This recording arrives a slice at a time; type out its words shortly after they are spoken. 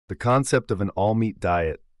The concept of an all-meat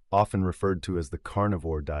diet, often referred to as the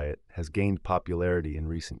carnivore diet, has gained popularity in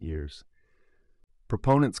recent years.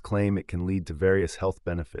 Proponents claim it can lead to various health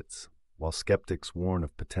benefits, while skeptics warn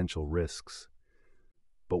of potential risks.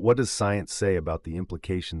 But what does science say about the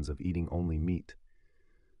implications of eating only meat?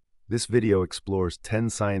 This video explores 10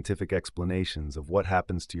 scientific explanations of what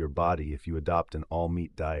happens to your body if you adopt an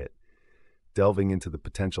all-meat diet, delving into the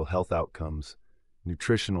potential health outcomes,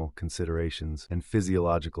 nutritional considerations, and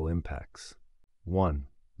physiological impacts. 1.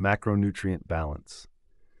 Macronutrient balance.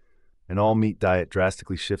 An all-meat diet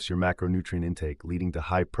drastically shifts your macronutrient intake, leading to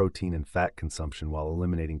high protein and fat consumption while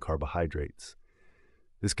eliminating carbohydrates.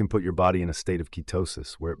 This can put your body in a state of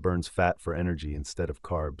ketosis, where it burns fat for energy instead of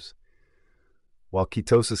carbs. While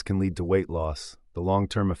ketosis can lead to weight loss, the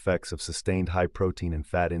long-term effects of sustained high protein and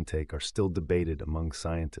fat intake are still debated among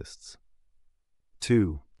scientists.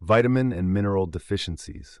 2. Vitamin and mineral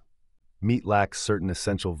deficiencies. Meat lacks certain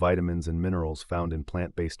essential vitamins and minerals found in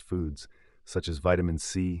plant-based foods, such as vitamin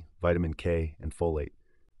C, vitamin K, and folate.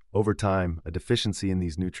 Over time, a deficiency in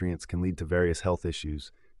these nutrients can lead to various health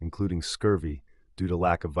issues, including scurvy due to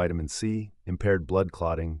lack of vitamin C, impaired blood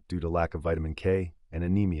clotting due to lack of vitamin K, and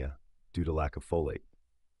anemia due to lack of folate.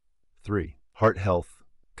 3. Heart health.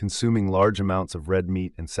 Consuming large amounts of red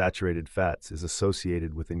meat and saturated fats is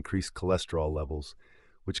associated with increased cholesterol levels,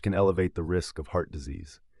 which can elevate the risk of heart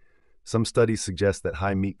disease. Some studies suggest that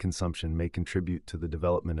high meat consumption may contribute to the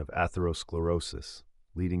development of atherosclerosis,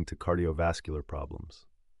 leading to cardiovascular problems.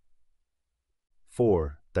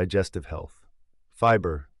 4. Digestive health.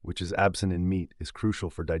 Fiber, which is absent in meat, is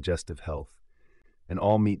crucial for digestive health. An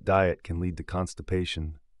all-meat diet can lead to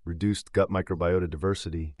constipation, reduced gut microbiota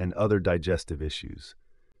diversity, and other digestive issues.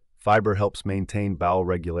 Fiber helps maintain bowel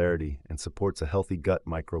regularity and supports a healthy gut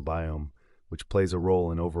microbiome, which plays a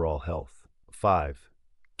role in overall health. 5.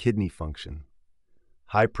 Kidney function.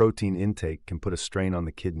 High protein intake can put a strain on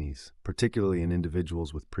the kidneys, particularly in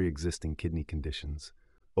individuals with pre-existing kidney conditions.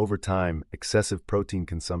 Over time, excessive protein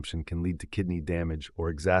consumption can lead to kidney damage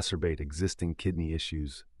or exacerbate existing kidney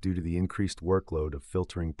issues due to the increased workload of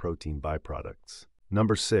filtering protein byproducts.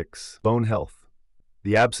 6. Bone health.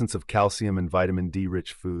 The absence of calcium and vitamin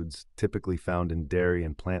D-rich foods, typically found in dairy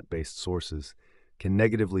and plant-based sources, can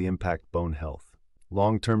negatively impact bone health.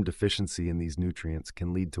 Long-term deficiency in these nutrients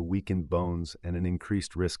can lead to weakened bones and an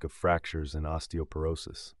increased risk of fractures and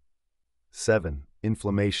osteoporosis. 7.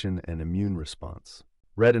 Inflammation and immune response.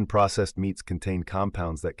 Red and processed meats contain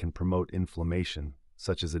compounds that can promote inflammation,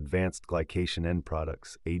 such as advanced glycation end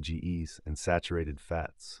products, AGEs, and saturated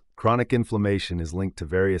fats. Chronic inflammation is linked to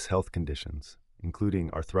various health conditions,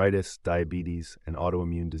 including arthritis, diabetes, and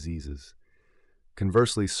autoimmune diseases.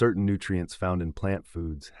 Conversely, certain nutrients found in plant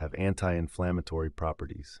foods have anti-inflammatory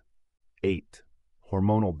properties. 8.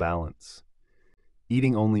 Hormonal balance.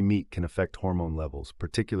 Eating only meat can affect hormone levels,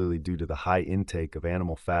 particularly due to the high intake of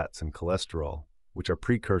animal fats and cholesterol, which are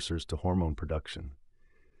precursors to hormone production.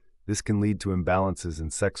 This can lead to imbalances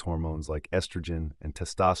in sex hormones like estrogen and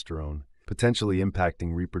testosterone, potentially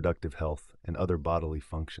impacting reproductive health and other bodily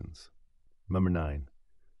functions. 9.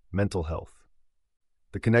 Mental health.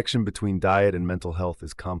 The connection between diet and mental health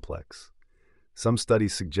is complex. Some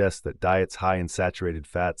studies suggest that diets high in saturated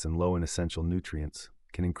fats and low in essential nutrients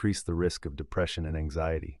can increase the risk of depression and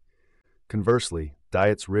anxiety. Conversely,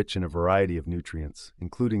 diets rich in a variety of nutrients,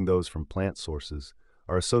 including those from plant sources,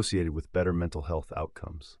 are associated with better mental health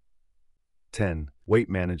outcomes. 10. Weight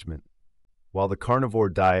management. While the carnivore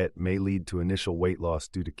diet may lead to initial weight loss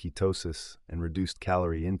due to ketosis and reduced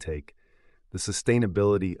calorie intake, the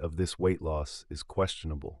sustainability of this weight loss is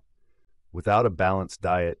questionable. Without a balanced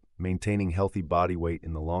diet, maintaining healthy body weight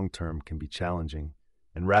in the long term can be challenging,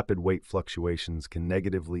 and rapid weight fluctuations can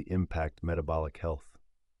negatively impact metabolic health.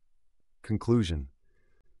 Conclusion.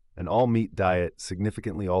 An all-meat diet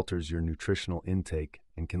significantly alters your nutritional intake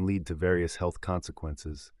and can lead to various health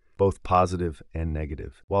consequences, both positive and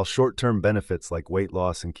negative. While short-term benefits like weight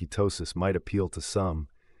loss and ketosis might appeal to some,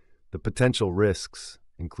 the potential risks,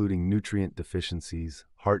 including nutrient deficiencies,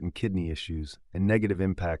 heart and kidney issues, and negative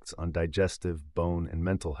impacts on digestive, bone, and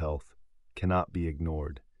mental health, cannot be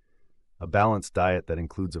ignored. A balanced diet that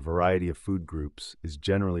includes a variety of food groups is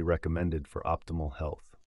generally recommended for optimal health.